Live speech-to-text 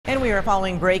And we are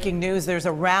following breaking news. There's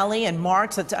a rally and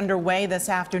march that's underway this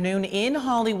afternoon in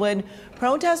Hollywood.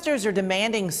 Protesters are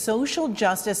demanding social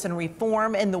justice and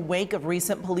reform in the wake of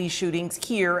recent police shootings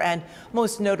here and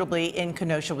most notably in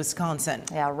Kenosha, Wisconsin.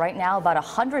 Yeah, right now about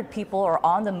 100 people are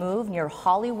on the move near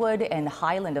Hollywood and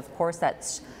Highland. Of course,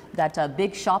 that's that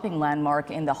big shopping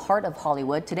landmark in the heart of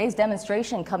Hollywood. Today's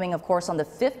demonstration coming, of course, on the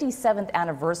 57th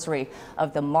anniversary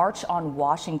of the March on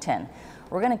Washington.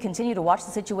 We're going to continue to watch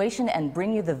the situation and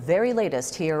bring you the very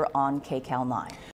latest here on KCAL 9.